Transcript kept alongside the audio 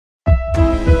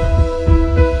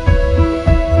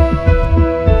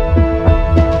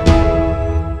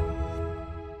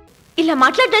ఇలా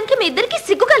మాట్లాడడానికి మీ ఇద్దరికి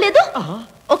సిగ్గుగా లేదు?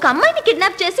 ఒక అమ్మాయిని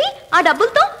కిడ్నాప్ చేసి ఆ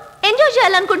డబ్బులతో ఎంజాయ్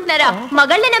చేయాలనుకుంటున్నారా?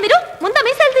 మగాళ్ళేనా మీరు? ముందు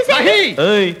మీసాలు తీసేయండి.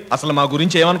 అసలు మా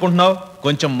గురించి ఏమనుకుంటున్నావు?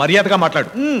 కొంచెం మర్యాదగా మాట్లాడు.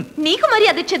 నీకు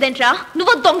మర్యాద ఇచ్చేదేంట్రా?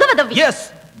 నువ్వు దొంగ వదవి.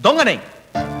 దొంగనే.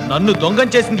 నన్ను దొంగం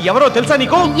చేసింది ఎవరో తెలుసా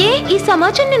నీకు? ఈ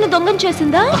సమాజం నిన్ను దొంగం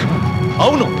చేసిందా?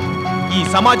 అవును, ఈ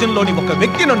సమాజంలోని ఒక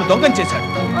వ్యక్తి నన్ను దొంగం చేశాడు.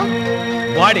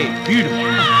 వాడే వీడు.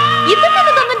 ఇతను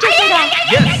నన్ను దొంగం చేశాడా?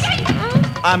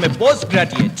 ఆమె పోస్ట్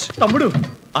గ్రాడ్యుయేట్. తమ్ముడు,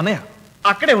 అన్నయ్య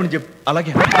అక్కడే ఉండి చెప్పు.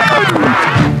 అలాగే.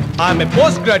 ఆమె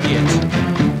పోస్ట్ గ్రాడ్యుయేట్.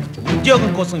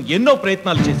 ఉద్యోగం కోసం ఎన్నో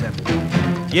ప్రయత్నాలు చేశారు,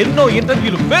 ఎన్నో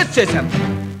ఇంటర్వ్యూలు ఫేస్ చేశారు.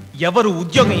 ఎవరు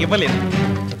ఉద్యోగం ఇవ్వలేదు.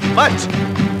 But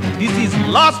this is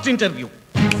lost interview.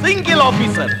 Single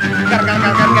officer.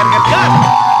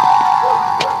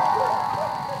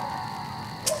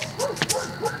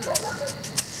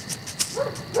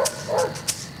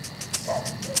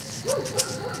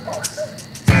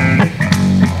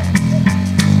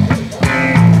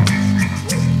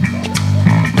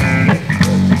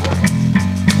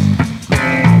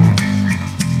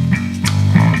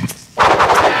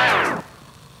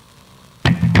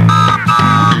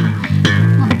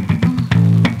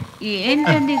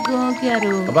 ఏంటండి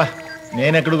గోకారు? అబ్బా,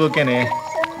 నేనెక్కడ గోకానే?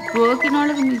 గోకిన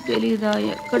వాళ్ళకి మీకు తెలీదా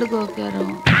ఎక్కడ గోకారు?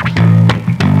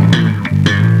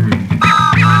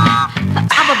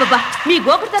 అబ్బబ్బబ్బా, మీ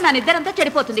గోకుడితో నా నిద్రంతా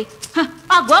చెడిపోతుంది.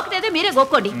 ఆ గోకునేదో మీరే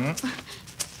గోక్కోండి.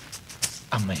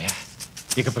 అమ్మయ్య,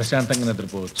 ఇక ప్రశాంతంగా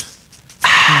నిద్రపోవచ్చు.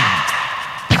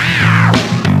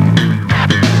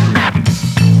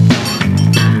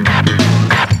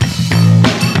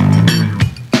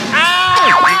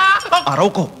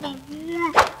 అరవకో,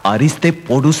 అరిస్తే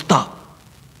పొడుస్తా.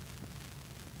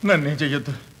 నన్నేం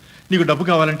చెయ్యొద్దు. నీకు డబ్బు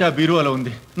కావాలంటే ఆ బీరువాలో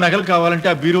ఉంది, నగలు కావాలంటే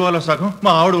ఆ బీరువాలో సగం,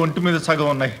 మా ఆవిడ ఒంటి మీద సగం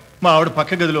ఉన్నాయి. మా ఆవిడ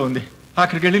పక్క గదిలో ఉంది.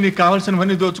 అక్కడికి వెళ్ళి నీకు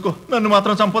కావాల్సినవన్నీ దోచుకో, నన్ను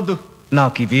మాత్రం చంపొద్దు.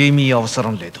 నాకు ఇవేమీ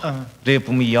అవసరం లేదు. రేపు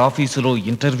మీ ఆఫీసులో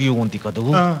ఇంటర్వ్యూ ఉంది కదూ,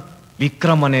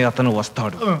 విక్రమ్ అనే అతను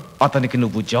వస్తాడు. అతనికి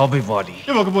నువ్వు జాబ్ ఇవ్వాలి.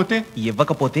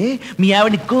 ఇవ్వకపోతే మీ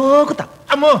ఆవిడని గోకుతా.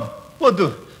 అమ్మో వద్దు,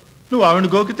 నువ్వు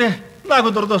ఆవిడని గోకితే నాకు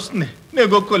దురద వస్తుంది. నేను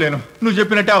గొక్కోలేను. నువ్వు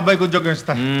చెప్పినట్టే అబ్బాయికి ఉద్యోగం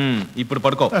ఇస్తా. ఇప్పుడు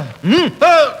పడుకో.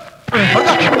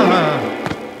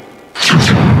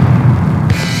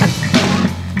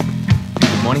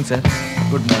 Good morning sir.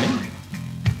 Good morning.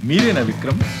 మీరేనా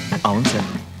విక్రమ్? అవును సార్.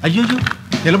 అయ్యో,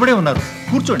 నిలబడే ఉన్నారు.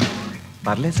 కూర్చోండి.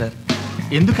 పర్లేదు సార్.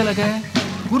 ఎందుకలాగా?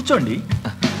 కూర్చోండి.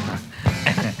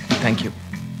 Thank you.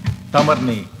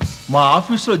 తమర్ని మా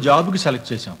ఆఫీస్లో జాబ్కి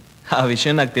సెలెక్ట్ చేశాం. ఆ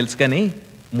విషయం నాకు తెలుసు, కానీ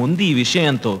ముందు ఈ విషయం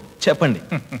ఎంతో చెప్పండి.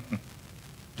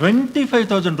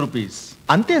 25,000 రూపీస్.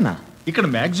 అంతేనా? ఇక్కడ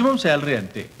మాక్సిమం శాలరీ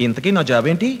అంతే. ఇంతకీ నా జాబ్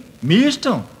ఏంటి? మీ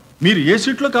ఇష్టం. మీరు ఏ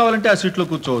సీట్లో కావాలంటే ఆ సీట్లో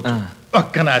కూర్చోవచ్చు,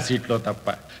 పక్కన ఆ సీట్లో తప్ప.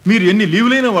 మీరు ఎన్ని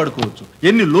లీవ్లైనా వాడుకోవచ్చు,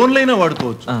 ఎన్ని లోన్లైనా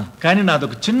వాడుకోవచ్చు. కానీ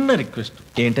నాదొక చిన్న రిక్వెస్ట్.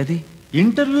 ఏంటది?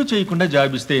 ఇంటర్వ్యూ చేయకుండా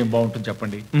జాబ్ ఇస్తే ఏం బాగుంటుంది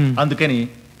చెప్పండి. అందుకని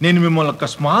నేను మిమ్మల్ని ఒక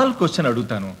స్మాల్ క్వశ్చన్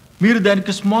అడుగుతాను, మీరు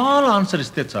దానికి స్మాల్ ఆన్సర్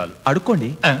ఇస్తే చాలు. అడుక్కోండి.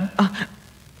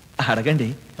 అడగండి.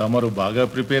 తమరు బాగా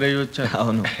ప్రిపేర్ అయ్యి వచ్చారు.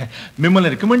 అవును. మిమ్మల్ని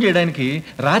రికమెండ్ చేయడానికి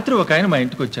రాత్రి ఒక ఆయన మా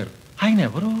ఇంటికి వచ్చారు. ఆయన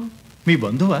ఎవరు? మీ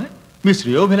బంధువా, మీ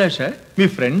శ్రేయోభిలాష, మీ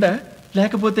ఫ్రెండా,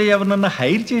 లేకపోతే ఎవరినన్నా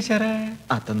హైర్ చేశారా?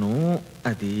 అతను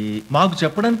అది మాకు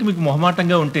చెప్పడానికి మీకు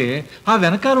మొహమాటంగా ఉంటే ఆ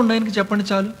వెనకాల ఉన్న ఆయనకి చెప్పండి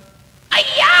చాలు.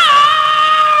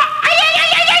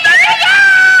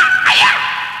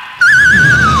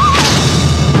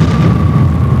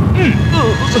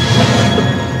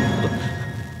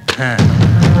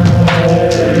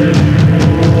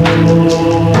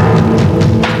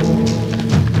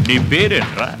 నీ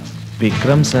పేరేంట్రా?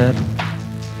 విక్రమ్ సార్.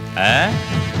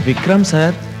 విక్రమ్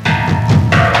సార్.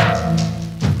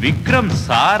 విక్రమ్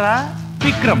సారా?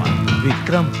 విక్రమా?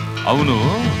 విక్రమ్. అవును,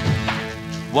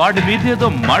 వాడి మీద ఏదో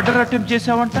మర్డర్ అటెంప్ట్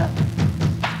చేశావంట,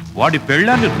 వాడి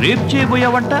పెళ్ళాన్ని రేప్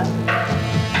చేయబోయావంట.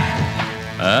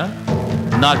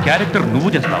 నా క్యారెక్టర్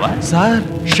నువ్వు చేస్తావా? Sir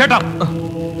shut up.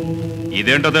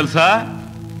 ఇదేంటో తెలుసా?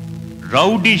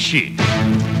 Rowdy sheet.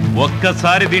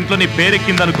 ఒక్కసారి దీంట్లో నీ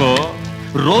పేరెక్కిందనుకో,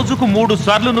 రోజుకు 3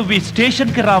 సార్లు నువ్వు ఈ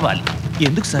స్టేషన్ కి రావాలి.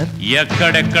 ఎందుకు సార్?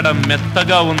 ఎక్కడెక్కడ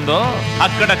మెత్తగా ఉందో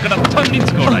అక్కడక్కడ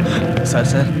తొలగించుకోవాలి. సార్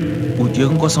సార్,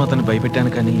 ఉద్యోగం కోసం అతను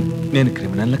భయపెట్టాను, కానీ నేను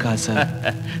క్రిమినల్ కాదు సార్.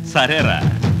 సరేరా,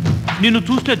 నిన్ను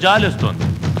చూస్తే జాలేస్తోంది.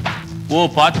 ఓ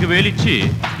 25,000 ఇచ్చి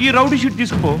ఈ రౌడీ షీట్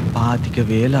తీసుకుపో.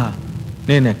 25,000?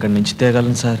 నేను ఎక్కడి నుంచి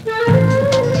తేగలను సార్?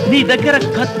 నీ దగ్గర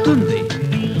కత్తుంది,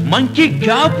 మంకీ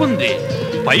క్యాప్ ఉంది,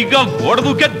 పైగా గోడ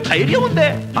దూకే ధైర్యం ఉందే.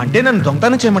 అంటే నన్ను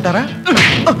దొంగతనం చేయమంటారా?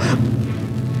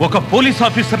 ఒక పోలీస్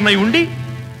ఆఫీసర్ నై ఉండి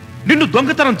నిన్ను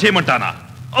దొంగతనం చేయమంటానా?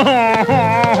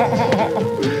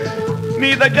 నీ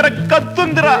దగ్గర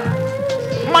కత్తుందిరా,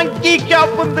 మంకీ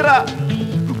క్యాప్ ఉందిరా,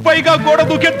 పైగా గోడ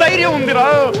దూకే ధైర్యం ఉందిరా.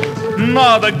 నా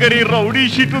దగ్గర ఈ రౌడీ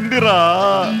షీట్ ఉందిరా.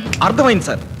 అర్థమైంది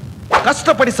సార్,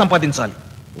 కష్టపడి సంపాదించాలి.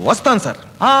 వస్తాను సార్.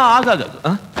 ఆగాదు.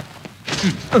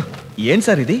 ఏం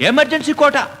సార్ ఇది? ఎమర్జెన్సీ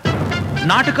కోట,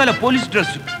 నాటకాల పోలీస్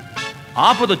డ్రెస్,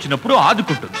 ఆపదొచ్చినప్పుడు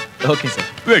ఆదుకుంటుంది. ఓకే సార్,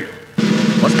 వెళ్ళు.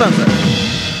 వస్తాను సార్.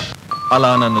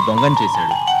 అలా నన్ను దొంగని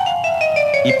చేశాడు.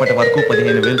 ఇప్పటి వరకు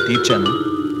 15,000 తీర్చాను,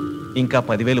 ఇంకా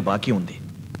 10,000 బాకీ ఉంది.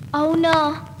 అవునా?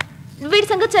 వీడి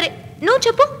సంగతి సరే, నువ్వు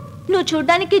చెప్పు. నువ్వు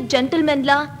చూడ్డానికి జెంటిల్మెన్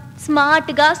లా,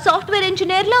 స్మార్ట్ గా, సాఫ్ట్వేర్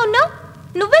ఇంజనీర్ లా ఉన్నావు.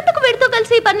 నువ్వెందుకు వీడితో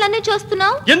కలిసి ఈ పనులన్నీ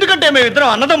చేస్తున్నావు? ఎందుకంటే మేమిద్దరం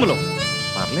అన్నదమ్ములం.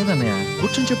 పర్లేదన్నయ్య,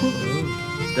 కూర్చొని చెప్పు.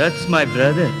 That's my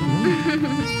brother.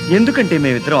 ఎందుకంటే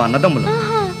మేమిద్దరం అన్నదమ్ములం.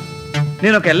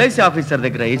 నేను ఒక LIC ఆఫీసర్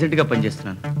దగ్గర ఏజెంట్ గా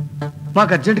పనిచేస్తున్నాను.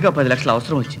 మాకు అర్జెంట్ గా 10 లక్షలు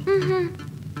అవసరం వచ్చింది.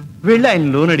 వెళ్ళి ఆయన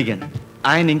లోన్ అడిగాను.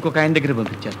 ఆయన ఇంకొక ఆయన దగ్గర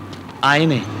పంపించారు.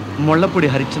 ఆయనే ముళ్ళపూడి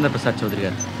హరిశ్చంద్ర ప్రసాద్ చౌదరి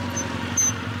గారు.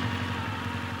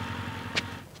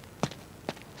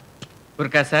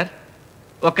 గుర్కా సార్,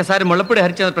 ఒక్కసారి ముళ్ళపూడి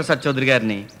హరిశ్చంద్ర ప్రసాద్ చౌదరి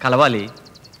గారిని కలవాలి.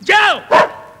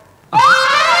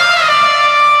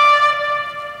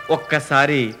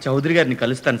 ఒక్కసారి చౌదరి గారిని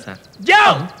కలుస్తాను సార్.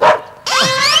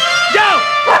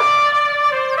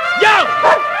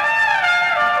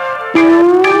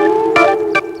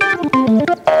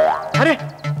 అరే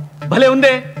భలే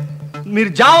ఉందే. మీరు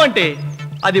జావ్ అంటే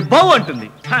అది బౌ అంటుంది.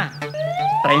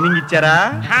 ట్రైనింగ్ ఇచ్చారా?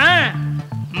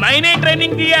 మైనే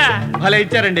ట్రైనింగ్ దియా. భలే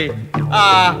ఇచ్చారండి.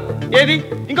 ఏది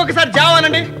ఇంకొకసారి జావ్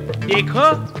అనండి. देखो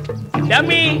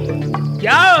डमी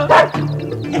जाओ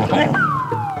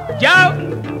जाओ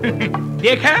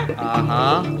देखा. ఆహా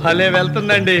భలే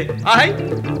వెళ్తుందండి. హాయ్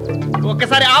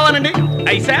ఒక్కసారి ఆవనండి.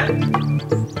 ऐसा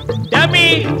डमी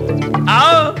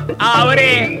आओ आओ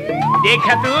रे.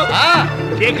 देखा तू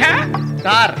देखा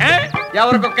సార్,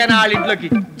 ఎవరికొక్కైనా వాళ్ళ ఇంట్లోకి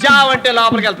జావ్ అంటే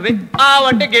లోపలికి వెళ్తుంది, ఆవ్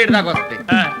అంటే గేట్ దాకా వస్తుంది.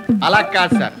 అలా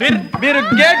కాదు సార్, మీరు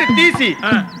గేట్ తీసి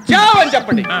జావ్ అని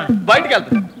చెప్పండి, బయటికి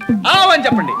వెళ్తుంది. ఆవ్ అని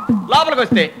చెప్పండి, లోపలికి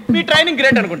వస్తే మీ ట్రైనింగ్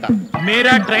గ్రేట్ అనుకుంటా.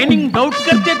 मेरा ट्रेनिंग डाउट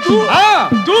करते तू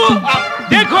तू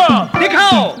देखो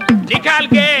दिखाओ निकाल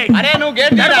के. अरे నువ్వు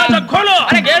గేట్ दरवाजा खोलो.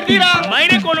 अरे गेट తీరా.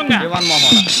 मैंने खोलूंगा. దివాన్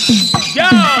మోహన్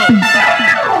जाओ.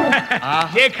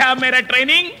 देखा मेरा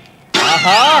ट्रेनिंग.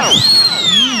 आहा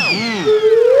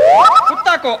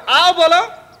कुत्ता को आओ बोलो.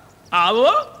 आओ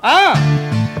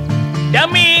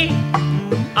डमी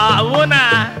आओ ना.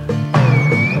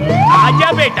 आजा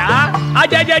बेटा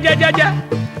आजा जा जा जा जा.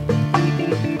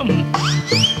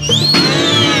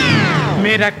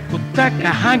 मेरा कुत्ता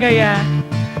कहाँ गया?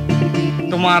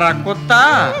 तुम्हारा कुत्ता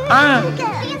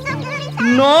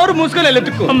नोर मुस्कुल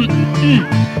लुत्को.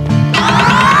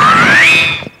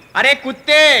 अरे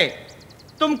कुत्ते,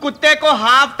 तुम कुत्ते को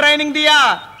हाफ ट्रेनिंग दिया,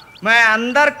 मैं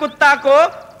अंदर कुत्ता को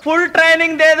फुल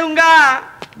ट्रेनिंग दे दूंगा.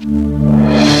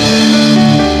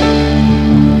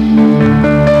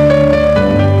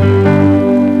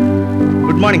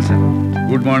 Good morning sir.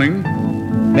 Good morning.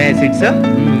 May I SIT sir?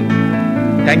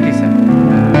 Thank you sir.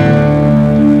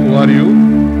 Who are you?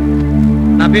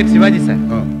 నా పేరు శివాజీ సార్,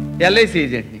 LIC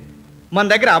ఏజెంట్ని. మన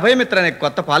దగ్గర అభయమిత్ర అనే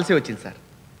కొత్త పాలసీ వచ్చింది సార్.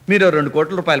 మీరు 2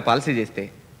 కోట్ల రూపాయలు పాలసీ చేస్తే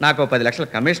నాకు 10 లక్షల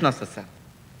కమిషన్ వస్తుంది సార్.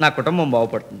 నా కుటుంబం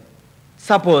బాగుపడుతుంది.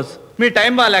 సపోజ్ మీ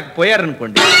టైం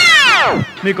బాగాలేకపోయారనుకోండి,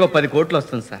 మీకు 10 కోట్లు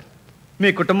వస్తుంది సార్. మీ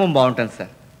కుటుంబం బాగుంటుంది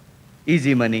sir.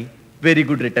 Easy money, very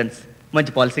good returns,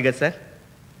 మంచి పాలసీ కదా సార్.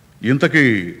 ఇంతకీ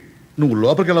నువ్వు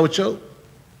లోపలికి ఎలా వచ్చావు?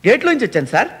 గేట్లోంచి వచ్చాను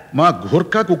సార్. మా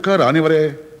గోర్ఖా కుక్క రానివరే.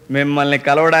 మిమ్మల్ని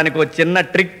కలవడానికి ఒక చిన్న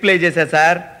ట్రిక్ ప్లే చేశా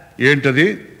సార్. ఏంటది?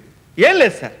 ఏం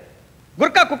లేదు సార్,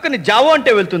 గుర్కా కుక్కని జావో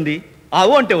అంటే వెళ్తుంది,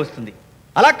 ఆవో అంటే వస్తుంది.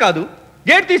 అలా కాదు,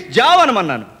 గేట్ తీసి జావో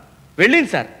అనమన్నాను, వెళ్ళింది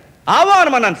సార్. ఆవో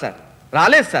అనమన్నాను సార్,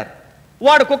 రాలేదు సార్.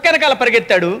 వాడు కుక్క వెనకాల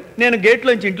పరిగెత్తాడు, నేను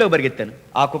గేట్లోంచి ఇంట్లోకి పరిగెత్తాను.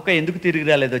 ఆ కుక్క ఎందుకు తిరిగి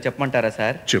రాలేదో చెప్పమంటారా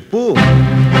సార్? చెప్పు.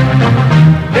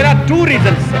 There are 2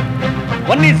 reasons, sir.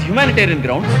 One is humanitarian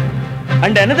grounds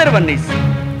and another one is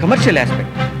commercial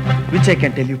aspect, which I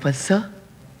can tell you first, sir.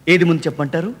 ఏది ముందు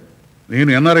చెప్పమంటారు? నేను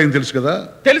NRI అని తెలుసు కదా.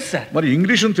 తెలుసు సార్. మరి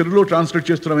ఇంగ్లీష్ తెలుగులో ట్రాన్స్లేట్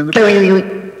చేస్తున్నాం ఎందుకు?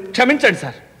 క్షమించండి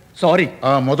సార్, సారీ.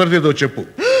 మొదటిదేదో చెప్పు.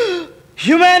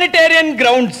 హ్యూమానిటేరియన్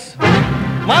గ్రౌండ్స్,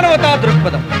 మానవతా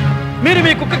దృక్పథం. మీరు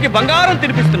మీ కుక్కకి బంగారం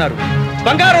తినిపిస్తున్నారు,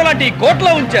 బంగారం లాంటి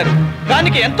కోట్లో ఉంచారు,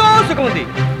 దానికి ఎంతో సుఖం ఉంది,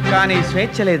 కానీ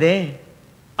స్వేచ్ఛ లేదే.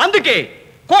 అందుకే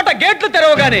కోట గేట్లు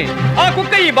తెరవగానే ఆ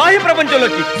కుక్క ఈ బాహ్య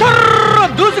ప్రపంచంలోకి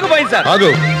దూసుకుపోయింది సార్.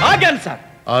 ఆగాను సార్.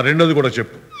 ఆ రెండోది కూడా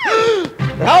చెప్పు.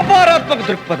 వ్యాపారాత్మక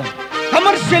దృక్పథం,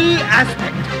 కమర్షియల్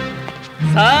ఆస్పెక్ట్.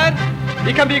 సార్,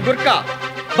 ఇక మీ గుర్కా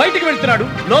బయటికి వెళ్తున్నాడు,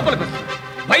 లోపలికి వస్తున్నాడు,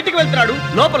 బయటికి వెళ్తున్నాడు,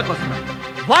 లోపలికి వస్తున్నాడు.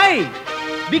 Why?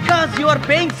 Because you are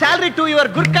paying salary to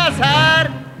your Gurkha sir.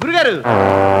 గురుగారు,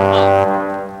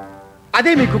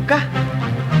 అదే మీ కుక్క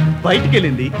బయటికి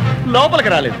వెళ్ళింది,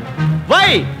 లోపలికి రాలేదు.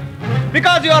 Why?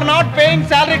 Because you are not paying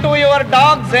salary to your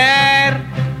dog sir.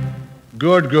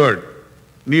 Good good.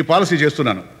 నీ పాలసీ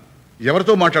చేస్తున్నాను.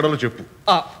 ఎవరితో మాట్లాడాలో చెప్పు.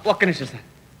 ఒక్క నిమిషం సార్,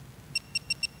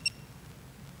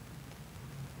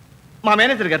 మా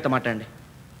మేనేజర్ గారితో మాట్లాడండి.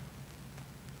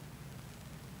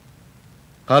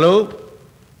 Hello,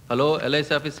 hello,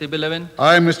 LIC office CB11.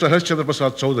 I'm mister Harsh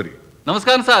Chandraprasad Chowdary.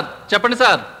 నమస్కారం సార్, చెప్పండి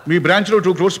సార్. మీ బ్రాంచ్లో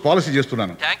 2 crores పాలసీ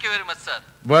చేస్తున్నాను. Thank you very much sir.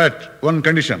 But one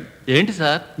condition. ఏంటి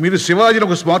సార్? మీరు శివాజీని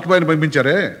ఒక స్మార్ట్ బాయ్ని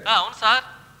పంపించారే, అవును సార్.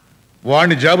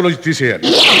 వాడిని జాబులోంచి తీసేయాలి.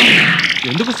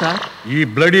 ఎందుకు సార్? ఈ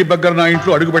బ్లడీ బగ్గర్ నా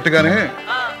ఇంట్లో అడుగు పెట్టగానే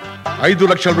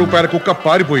 5 లక్షల రూపాయల కుక్క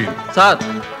పారిపోయింది. సార్,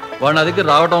 వాడు నా దగ్గర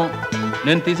రావడం,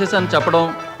 నేను తీసేసాను చెప్పడం,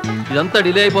 ఇదంతా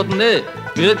డిలే అయిపోతుంది.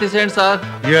 మీరే తీసేయండి sir.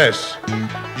 Yes,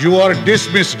 you are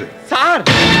dismissed. Sir,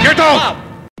 get out.